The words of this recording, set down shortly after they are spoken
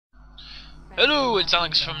Hello, it's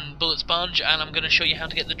Alex from Bullet Sponge, and I'm going to show you how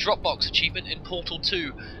to get the Dropbox achievement in Portal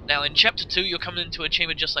 2. Now, in Chapter 2, you're coming into a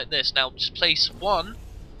chamber just like this. Now, just place one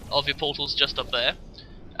of your portals just up there,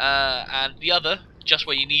 and the other just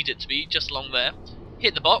where you need it to be, just along there.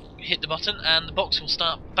 Hit the button, and the box will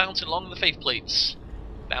start bouncing along the faith plates.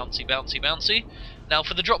 Bouncy, bouncy, bouncy. Now,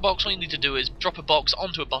 for the Dropbox, all you need to do is drop a box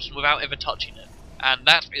onto a button without ever touching it. And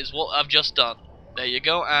that is what I've just done. There you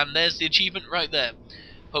go, and there's the achievement right there.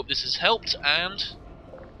 Hope this has helped, and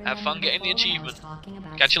have fun getting the achievement.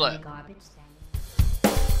 Catch you later.